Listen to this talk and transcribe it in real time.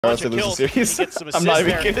They lose the series. I'm not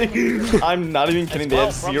even kidding. I'm not even kidding. They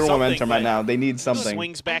have zero momentum right now. They need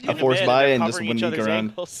something. A force buy and just win league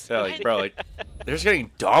around. Yeah, like, bro, like, they're just getting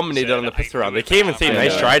dominated on the pistol round. They can't even say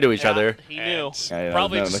nice try to each other. He knew. Yeah, no,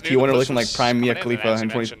 the T1 are looking like prime Mia Khalifa in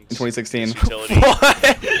 2016.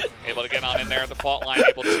 What? Able to get on in there at the fault line,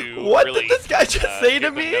 able to What really, did this guy just say to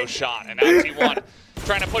me? No shot, and now T1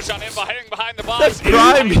 trying to push on him behind the box. That's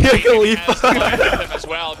prime Mia Khalifa. As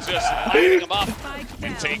well, just lining him up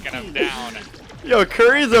and taking him down. Yo,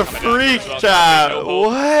 Curry's a freak, chat.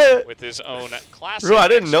 What? With his own classic. Bro, I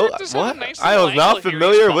didn't know. What? I was not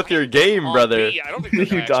familiar with your game, brother. What are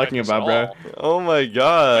you talking about, bro? Oh my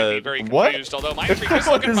god. What? What is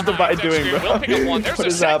the buy doing, bro? What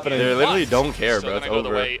is happening? They literally don't care, bro. It's over. The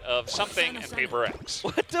over. way of something and PRX.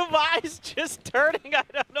 What device just turning? I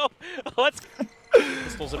don't know. What's.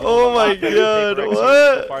 Oh my god, what?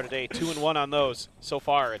 So far today, 2-1 on those so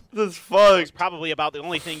far. This is fucked. It's probably about the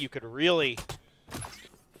only thing you could really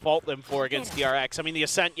fault them for against PRX. I mean, the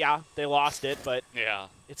Ascent, yeah, they lost it, but yeah,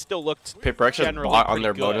 it still looked PRX just bought on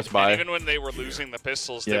their bonus buy. And even when they were losing the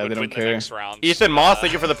pistols, yeah, they would don't win care. the next round. Ethan Moss,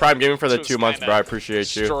 thank you for the Prime Gaming for the 2 months, bro. I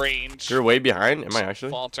appreciate you. Strange. You're way behind. Am I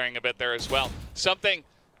actually? Faltering a bit there as well. Something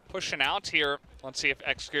pushing out here. Let's see if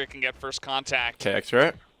X-Gear can get first contact. Okay,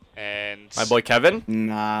 X-Ray. And my boy Kevin?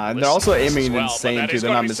 Nah, they're also aiming insane too.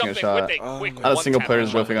 They're not missing a shot. Not a single player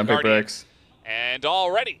is whiffing on PRX. And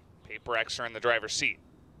already, PRX are in the driver's seat.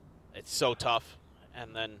 It's so tough.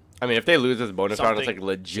 And then I mean, if they lose this bonus round, it's like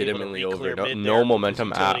legitimately over. No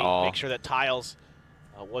momentum at all. Make sure that Tiles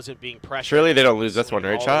wasn't being pressured. Surely they don't lose this one,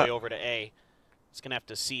 right, chat? All the way over to A. He's gonna have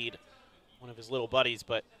to seed one of his little buddies,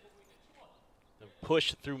 but the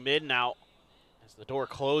push through mid now as the door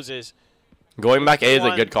closes. Going back A is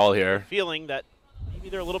a good call here. Feeling that maybe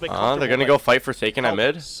they're a little bit they're gonna go fight Forsaken at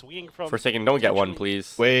mid. From Forsaken, don't get one,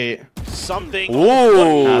 please. Wait. Something.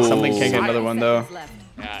 Ooh. Nah, something can't get another one though.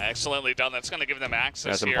 Yeah, excellently done. That's gonna give them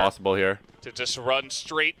access. That's here impossible here. To just run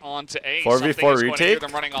straight onto A. 4v4 retake.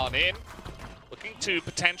 Them running on in. Looking to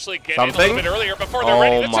potentially get something? in a little bit earlier before they're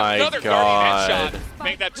ready. That's my another god. Headshot.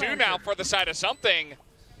 Make that 2 now for the side of something,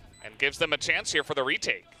 and gives them a chance here for the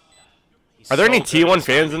retake. Are there any T1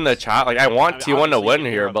 fans in the chat? Like, I want T1 to win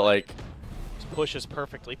here, but like, pushes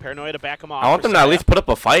perfectly. Paranoia to back him off. I want them to at least put up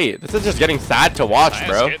a fight. This is just getting sad to watch,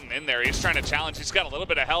 bro. Getting in there. He's trying to challenge. He's got a little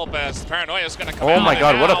bit of help as Paranoia is going to come out. Oh my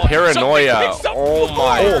god, what a paranoia. Oh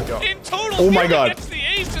my god. In total, oh my god. Gets the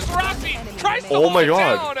ace as Roxy tries to hold it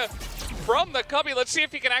down from the cubby. Let's see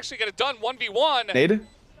if he can actually get it done. 1v1. Nade?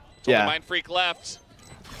 Yeah. Mind Freak left.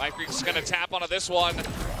 Mind Freak's going to tap onto this one.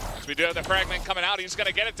 As we do have the fragment coming out. He's going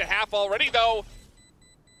to get it to half already, though.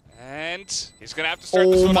 And he's going to have to start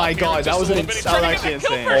this one my god, that was actually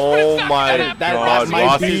insane. Oh my god, that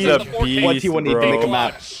might be a beast, what T1 need to make a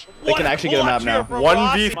map. They can actually get a map now.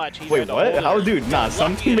 1v. Wait, what? How, dude? Nah,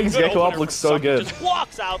 something makes Gecko up look so good. Just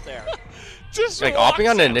walks out there. Like, opping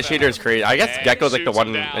on the initiator is crazy. I guess Gecko's like the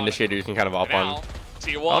one initiator you can kind of op on.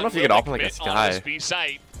 I don't know if you could op on like a Sky.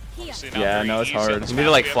 Yeah, no, it's hard. You need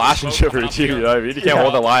to like flash and shiver too, you know what I mean? You can't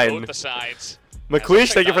hold the line.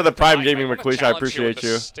 McLeish, thank you for the Prime Gaming, McLeish. I appreciate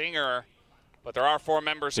you. But there are 4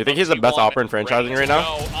 members. Do you think he's the best opera in franchising right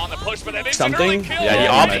now? Something? Yeah, he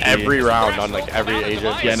opts every round on like every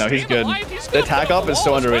agent. Yeah, no, he's good. The attack op is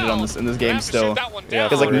so underrated on in this game still. Yeah,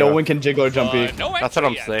 because like no one can jiggle or jump peek. That's what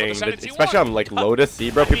I'm saying. Especially on like Lotus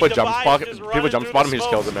C, bro. People jump spot him. He just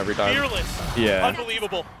kills them every time. Yeah.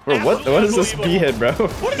 Unbelievable. Bro, what is this B hit, bro?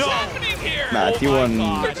 What is happening here? Nah, T1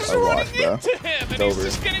 are washed, bro. It's over. He's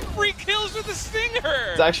just getting free kills with the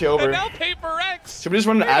Stinger. It's actually over. And now PRX. Should we just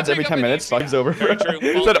run ads every 10 minutes? Fuck, it's over.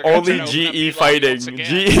 He said only GE fighting.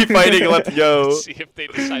 GE fighting, let's go. Let's see if they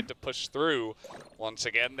decide to push through. Once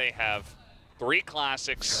again, they have 3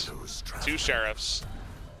 classics, 2 sheriffs,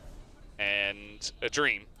 and a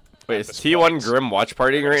dream. Wait, is T1 Grim watch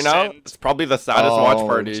partying right now? It's probably the saddest watch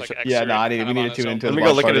party. Like yeah, nah, we need to tune into his watch Let me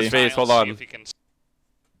go look party. at his face. Hold on.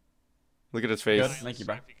 Look at his face. Good. Thank you,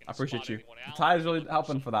 bro. I appreciate you. The tie is really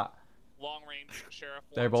helping for that.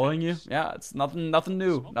 They're bullying you? Yeah, it's nothing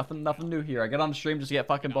new. Nothing new here. I get on the stream just to get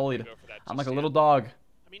fucking bullied. I'm like a little dog.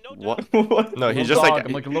 What? No, he's just dog. like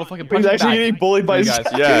I'm like a little fucking. He's actually getting bullied by his guys.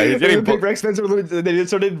 Yeah, he's getting bullied. They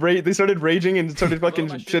started raging and started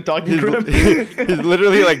fucking shit talking. He's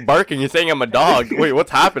literally like barking. He's saying I'm a dog. Wait,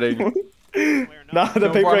 what's happening? Nah, the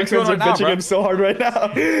PRX fans are bitching him so hard right now.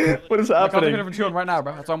 What is happening? I'm chilling right now,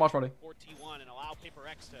 bro. That's why I'm watch party.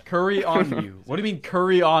 Curry on you. What do you mean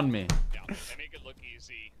curry on me?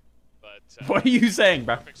 What are you saying,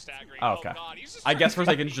 bro? Oh, okay. I guess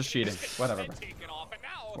Forsaken's just cheating. Whatever, bro.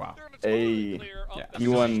 Wow. Hey. Yeah,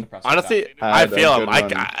 T1. Honestly, I feel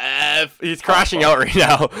him. He's crashing out right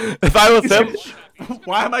now. If I was him,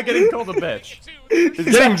 why am I getting called a bitch?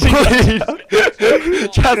 he's getting bullied.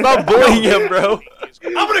 Just stop bullying him, bro.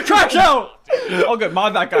 I'm gonna crash out. Oh, good.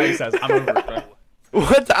 Mod that guy. He says I'm over it, bro.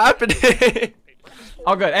 What's happening?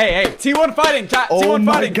 Oh, good. Hey, T1 fighting. Chat. Oh T1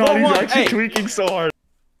 my fighting. god, he's 4-1. actually Hey. tweaking so hard.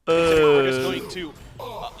 Is going to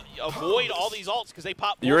avoid all these ults because they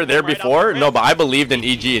pop. You were there before? No, but I believed in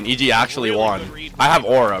EG, and EG actually won. I have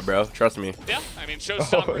aura, bro. Trust me. Yeah, I mean,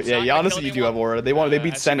 Yeah, honestly, you do have aura. They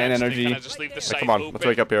beat Sen and Energy. Hey, come on, let's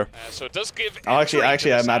wake up here. So it does give Actually, I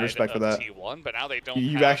have mad respect for that. T1, but now they don't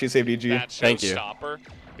You actually saved EG. Thank you.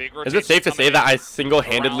 Is it safe to say that I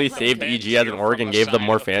single-handedly saved EG as an org and gave them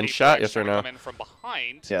more fan shot? Yes or no?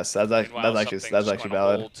 Yes, that's actually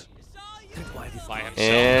valid.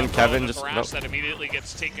 And Kevin just that immediately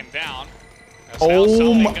gets taken down.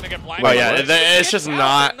 Oh my! Well, yeah, it's just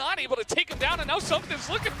not able to take him down, and now something's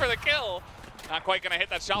looking for the kill. Not quite gonna hit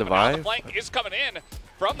that shot, but now the flank is coming in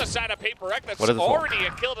from the side of PRX. That's already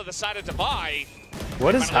a kill to the side of Dubai.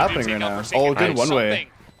 What is happening right now? Oh, good one way.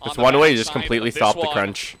 Just one way, just completely stop the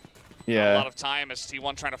crunch. Yeah. A lot of time as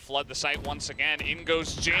T1 trying to flood the site once again. In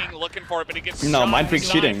goes Jing looking for it, but he gets no, Mindfreak's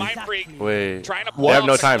cheating. Wait. Trying to they have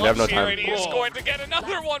no time. They have no time. He's going to get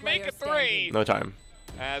another one, make it 3. No time.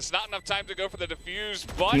 It's not enough time to go for the defuse,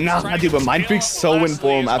 but nah, dude, but Mindfreak's so in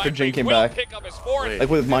form after Jing came back. Like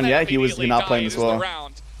with Manya, he was not playing this well.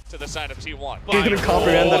 To the side of T1. He couldn't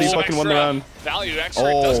comprehend that he fucking won the round.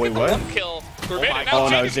 Oh, wait, what? Oh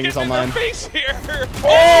no, Jing's online.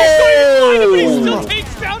 Oh! He still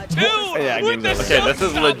takes down 2! Yeah, okay, this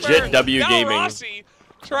is legit W gaming.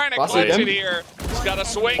 Trying to clutch it here. He's got a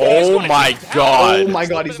swing. Oh my god. Oh my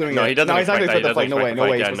god, he's doing it. No, he doesn't. No, he's actually put the fight. No way, no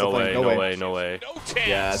way. No way. No way.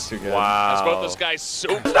 Yeah, that's too good. Wow. As both those guys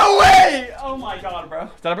so. No way! Oh my god, bro.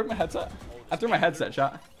 Did I break my headset? I threw my headset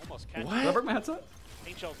shot. Almost Did I break my headset?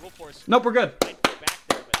 HL's roll force. Nope, we're good.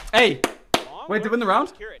 Hey! Wait, did we win the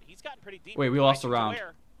round? Deep. Wait, we lost the round.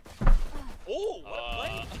 Oh, what a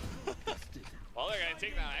play! Well, they're gonna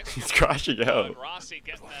take that. He's crashing out. Rossi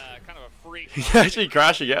getting kind of a free. He's actually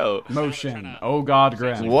crashing out. Motion. Oh god,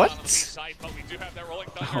 Graham. What?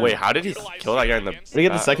 Wait, how did he kill that guy in the? Did he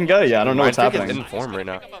get the second guy? Yeah, I don't know what's happening. It's in form right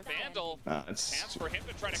now. It's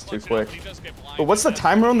too quick. But what's the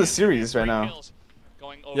timer on the series right now?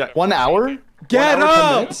 Yeah. 1 hour? Get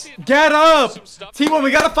up! Get up! T1,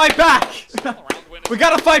 we gotta fight back! We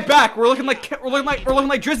gotta fight back! We're looking like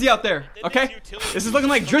Drizzy out there, okay? This is looking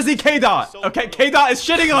like Drizzy K-Dot, okay? K-Dot is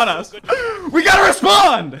shitting on us! We gotta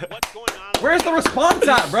respond! Where's the response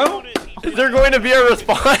at, bro? Is there going to be a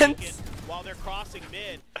response? While they're crossing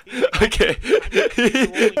mid. Okay.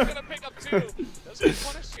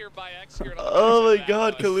 Oh my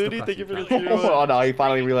god, Kaludi, thank you for the tier. Oh no, he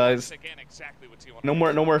finally realized. No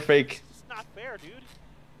more fake.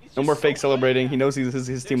 No more fake celebrating. He knows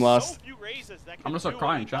his team lost. I'm gonna start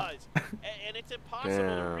crying, chat. And it's impossible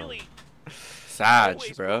to really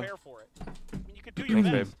Sag, bro. You could do your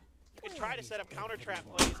best. You could try to set up counter trap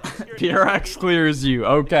plays. PRX clears you.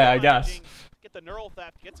 Okay, I guess. Get the neural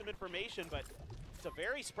theft, get some information, but it's a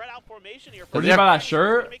very spread out formation here. Does he have that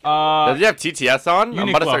shirt? Does he have TTS on? I'm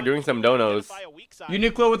about to start doing some donos.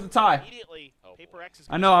 Uniqlo with the tie.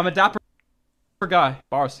 I know, I'm a dapper guy.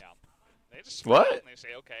 Bars. What?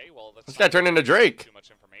 This guy turned into Drake.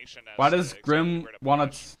 Why does Grim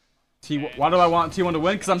want why do I want T1 to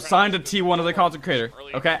win? Because I'm signed to T1 as a content creator.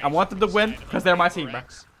 Okay, I want them to win because they're my team, bro.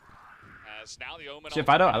 Shit, if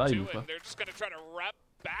I don't, I like you.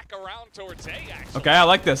 Okay, I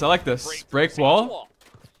like this. I like this. Break wall.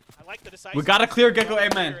 We gotta clear Gecko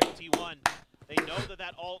Amen. They know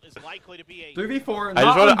that ult is likely to be a 3v4.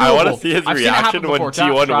 I want to see his reaction when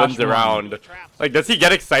T1 wins the round. Like, does he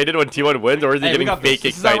get excited when T1 wins, or is he getting fake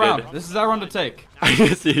excited? This is our round to take. I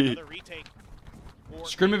see.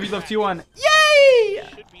 Scream if you love T1. Yay!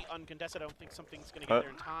 Should be uncontested. I don't think something's gonna get there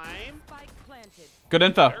in time. Good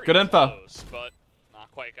info. Good info. But not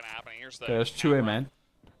quite gonna happen. Here's the. Okay, there's 2 A main.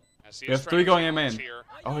 We have 3 going A main.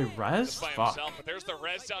 Oh, he res? Fuck.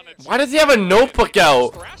 Why does he have a notebook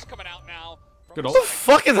out? Good what the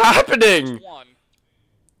fuck is happening?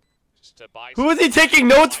 Who is he taking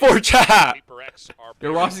notes for, chat?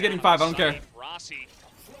 Yo, Ross is getting 5. I don't care. Rossi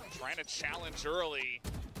trying to challenge early.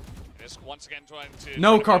 Once again trying to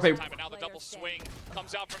no, Carpe. Now the double swing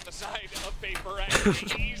comes out from the side of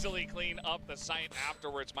PRX. Easily clean up the site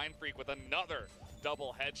afterwards. Mindfreak with another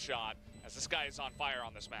double headshot as this guy is on fire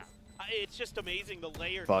on this map. It's just amazing the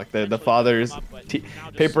layers. Fuck, the fathers.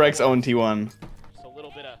 PRX own T1. Just a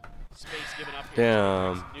little bit of space given up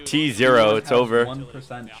Damn. here. T0, it's over.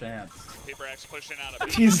 1% chance.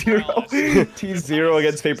 T0. T0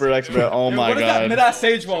 against PRX, bro. Oh my What is that god. mid-ass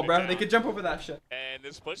sage wall, bro? They could jump over that shit. And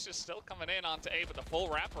this push is still coming in onto A, but the full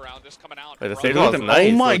wraparound just coming out. Wait, the sage wall is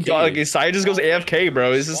nice. Oh my god, like, Sai just goes AFK,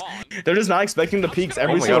 bro. They're just not expecting the peaks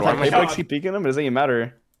every single time. PRX keep peeking them, it doesn't even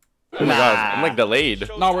matter. Oh my god, I'm like delayed.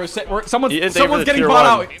 No, someone's getting bought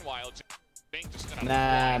out.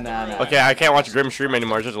 Nah. Okay, I can't watch Grim stream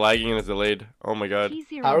anymore. It's just lagging and it's delayed. Oh my god.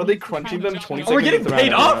 How are they crunching them 20 seconds? We're getting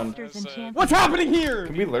paid up? What's happening here?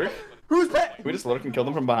 Can we lurk? Who's that? Can we just lurk and kill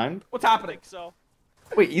them from behind? What's happening? So.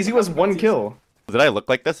 Wait, Easy was 1 kill. Did I look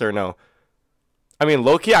like this or no? I mean,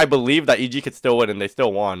 low-key, I believe that EG could still win and they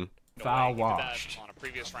still won. Foul washed. On a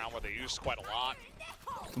previous round where they used quite a lot.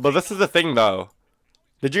 But this is the thing, though.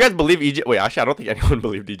 Did you guys believe EG? Wait, actually, I don't think anyone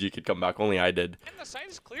believed EG could come back. Only I did. And the site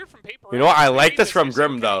is clear from You know what? I like this from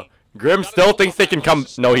Grim, though. Grim still thinks they can come.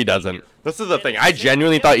 No, he doesn't. This is the thing. I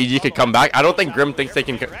genuinely thought EG could come back. I don't think Grim thinks they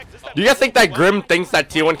can. Do you guys think that Grim thinks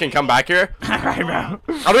that T1 can come back here? Alright, bro.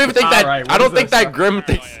 I don't even think that. I don't think that Grim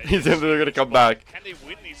thinks they're gonna come back.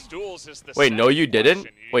 Wait, no, you didn't.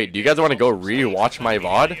 Wait, do you guys want to go re-watch my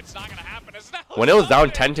VOD? When it was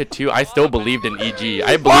down 10-2, I still believed in EG.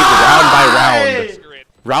 I believed round by round.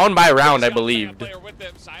 Round by round, I believed.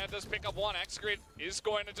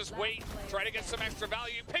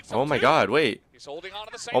 Oh my god, wait. Oh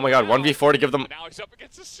my god, 1v4 to give them. Now he's up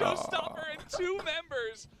against a showstopper and 2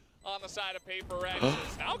 members on the side of PRX.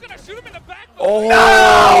 Now gonna shoot him in the back. Oh,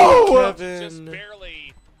 no! Just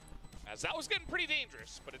barely. As that was getting pretty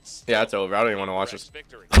dangerous, but it's yeah, it's over. I don't even want to watch this.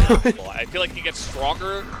 Victory. I feel like he gets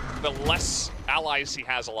stronger the less allies he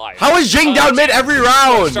has alive. How is Jing down mid every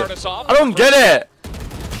round? I don't get it.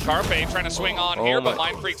 Carpe trying to swing on here, but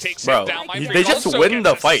Mindfreak takes him down. They just win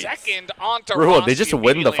the fight. Bro, they just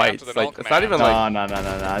win the fights. Like, it's not even like. No.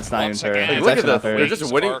 It's not even fair. Like, look at this. They're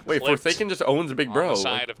just winning. Wait, Forsaken just owns Big Bro.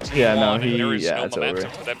 Yeah, no, yeah, it's over.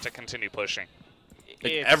 For them to continue pushing.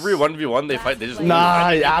 Like, every 1v1 they fight, they just nah,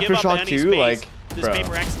 Aftershock too, like, this bro.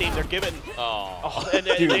 PRX team, they're giving. And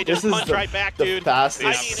dude, they just punch right back, dude.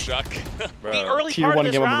 Fastest. The early Tier part 1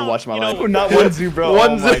 of this game I've round, ever watched in my you know, life. Not 1-2, bro. 1-0.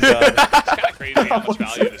 Oh my god. It's kind of crazy how much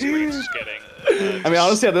value this Breeze is getting. I mean,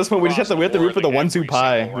 honestly, at this point, we just have to root for the 1-2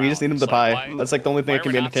 pie. We just need him to pie. That's like the only thing that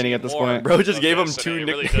can be entertaining at this point. Bro just gave him 2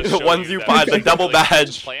 nicknames. 1-2 pie, the double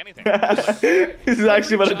badge. This is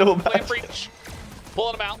actually about a double badge.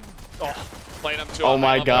 Pulling him out. Oh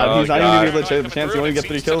my god, he's not even gonna be able to chance. He only gets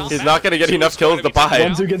 3 kills. He's not gonna get enough kills to pie.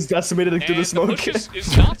 1-2 gets decimated through the smoke. Is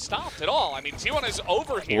not stopped at all. I mean, T1 is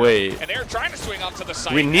over here. Wait. And they're trying to swing onto the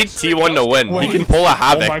side. We need T1 to win. He can pull a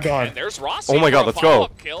Havoc. Oh my god. Oh my god, let's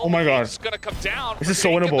go. Oh my god. This is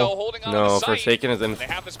so winnable. No, Forsaken is in. They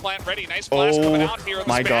have this plan ready. Nice flash coming out here.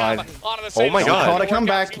 My god. Oh my god. Don't call it a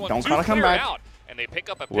comeback. Don't call it a comeback. And they pick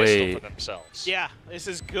up a pistol for themselves. Yeah, this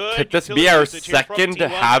is good. Could this be our second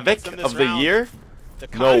Havoc of the year?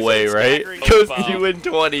 No way, right? Goes to win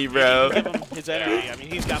 20, bro. His energy. I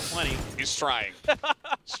mean, he's got plenty. He's trying.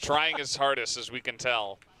 He's trying his hardest, as we can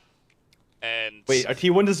tell. And wait, are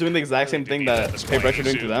T1 just doing the exact same thing that PRX are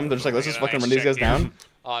doing to them? They're just like, let's just fucking run these guys down.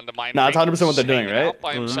 Nah, it's 100% what they're doing, right?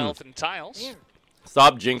 By himself in tiles.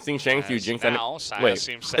 Stop jinxing Shanks, you jinx and wait,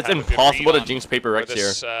 it's impossible to jinx PRX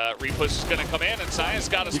here. Repush is gonna come in and Saya's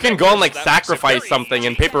got you can go and like sacrifice something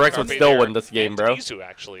and PRX would still win this game, bro.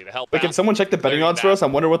 Wait, can someone check the betting odds for us? I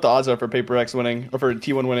wonder what the odds are for PRX winning or for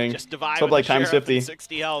T1 winning. Just divide so like times 50.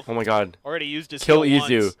 60 health. Oh my god. Already used his kill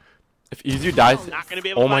Izu. If Izu dies, not gonna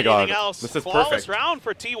be able to oh my god, else. this is Flawless perfect. round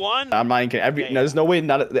for T1. I'm not kidding. There's no way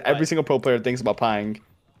not every single pro player thinks about pieing.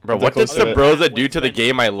 Bro, what did Sabrosa do to the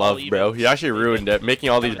game I love, bro? He actually ruined it, making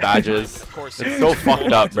all these badges. It's so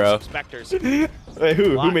fucked up, bro. Wait,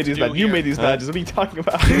 who made these badges? You made these badges. What are you talking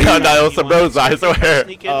about? No, it was Sabrosa, I swear.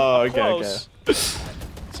 Oh, okay.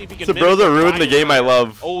 Sabrosa ruined the game I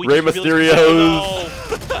love. Rey Mysterio's.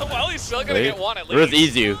 Well, he's still gonna get one at least. Where's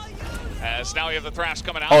Izu? As now we have the thrash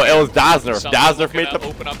coming out. Oh, it was Dazzler. Dazzler made the.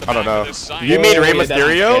 I don't know. You made Rey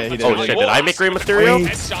Mysterio? Oh shit, did I make Rey Mysterio?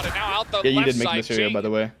 Yeah, you did make Mysterio, by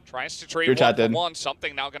the way. Tries to trade one for one.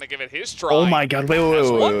 Something now gonna give it his try. Oh my god, wait.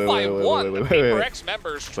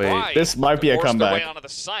 Members this might be a comeback.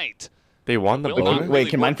 They won the bonus? Wait,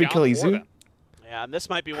 can Mindfreak kill Izu? Yeah, and this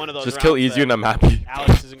might be one of those. Just kill Izu and I'm happy.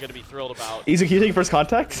 Alex isn't gonna be thrilled about. Izu, can you take first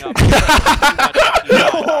contact? No.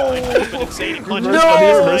 Did you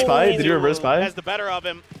reverse pie? Did you reverse pie? Has the better of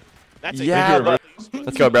him. That's a yeah.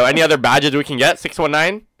 Let's go, bro. Any other badges we can get?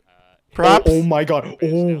 619? Props? Oh my god.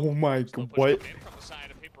 Oh my god. What?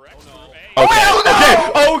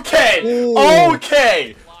 Okay.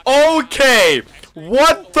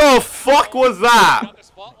 What the fuck was that?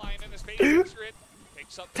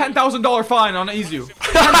 $10,000 fine on EZU.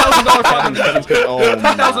 $10,000 fine on EZU. Oh,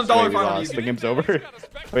 $10,000 fine on the EZU. game's over.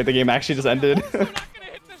 Wait, the game actually just ended.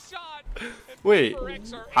 Wait,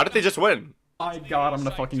 how did they just win? My God, I'm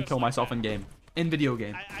gonna fucking kill myself in game. In video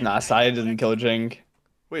game. Nah, Saya didn't kill Jing.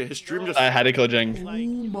 Wait, his stream just... I had to kill Jing. Oh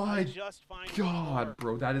my God,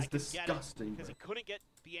 bro, that is disgusting. Because he couldn't get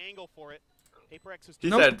the angle for it. He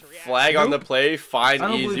said, flag on the play, fine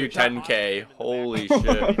EZU 10K. Holy shit.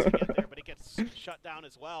 But it gets shut down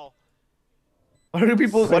as well. Why do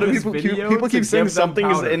people keep saying something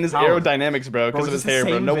is in his aerodynamics, bro, because of his hair,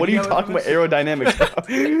 bro? No, what are you talking about aerodynamics,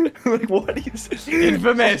 bro? Like, what are you saying?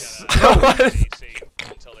 Infamous.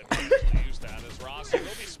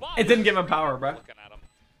 It didn't give him power, bro. And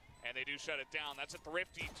they do shut it down. That's a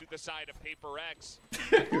thrifty to the side of PRX.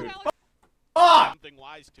 Something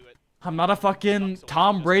wise to it. I'm not a fucking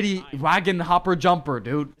Tom Brady wagon hopper jumper,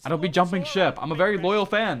 dude. I don't be jumping ship. I'm a very loyal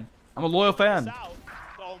fan. I'm a loyal fan.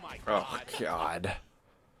 Oh, God.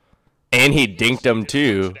 And he dinked him,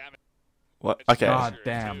 too. What? Okay. God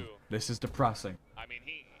damn. This is depressing. I mean,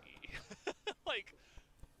 like,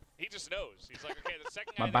 he just knows. He's like, okay, the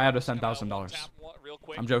second my buyout is $10,000.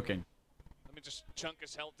 I'm joking. Let me just chunk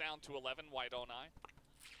his health down to 11. Why don't I?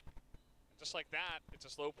 Just like that, it's a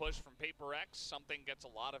slow push from PRX. Something gets a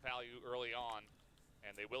lot of value early on,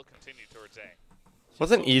 and they will continue towards A.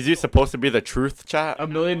 Wasn't EZU supposed to be the truth, chat? $1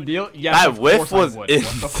 million deal? Yes, that whiff was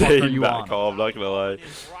insane back call, I'm not gonna lie.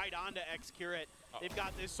 Right onto X-Curate. They've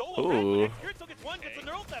got this solo. Ooh. X-Curate still gets one, gets a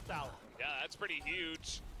neural theft out. Yeah, that's pretty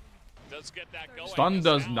huge. Does get that going. Stun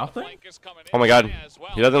does nothing? Oh my God.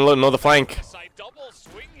 He doesn't know the flank. Double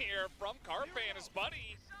swing here from Carpe and his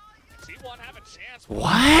buddy. T1 have a chance.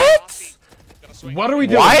 What? What are we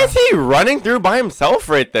doing? Why is he running through by himself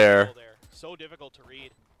right there? So difficult to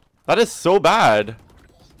read. That is so bad.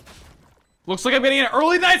 Looks like I'm getting an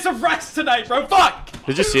early nights of rest tonight, bro. Fuck!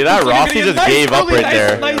 Did you see that? Rossi just gave up right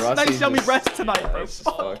there. Nice yummy rest tonight, bro.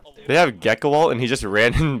 Fuck. They have Gecko ult and he just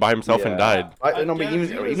ran in by himself and died. No, but even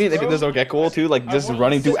if there's no Gecko ult too, like just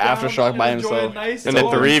running through Aftershock by himself. And a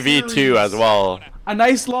 3v2 as well. A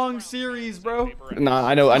nice long series, bro. Nah,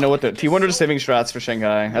 I know what the T1 are just saving strats for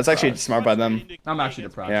Shanghai. That's actually smart by them. I'm actually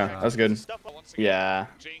depressed. Yeah, that's good. Yeah.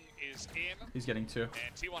 He's getting 2.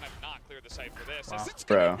 Wow.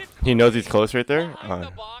 Bro. He knows he's close right there. Does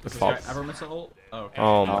this guy ever miss an ult? Oh,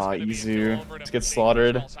 okay. EZU. Just get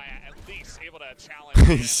slaughtered.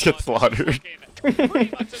 He just gets slaughtered.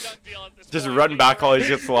 Just run back all he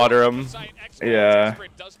gets slaughter him. Yeah.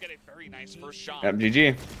 Yep,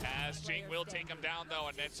 GG. As Jing will take him down though,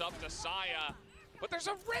 and it's up to Saya. But there's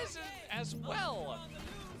a Risen as well.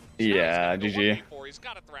 Yeah, GG.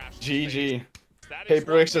 GG.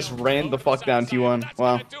 PRX just ran the fuck down T1.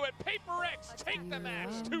 Wow. PRX take the match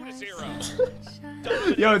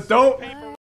 2-0. Yo, don't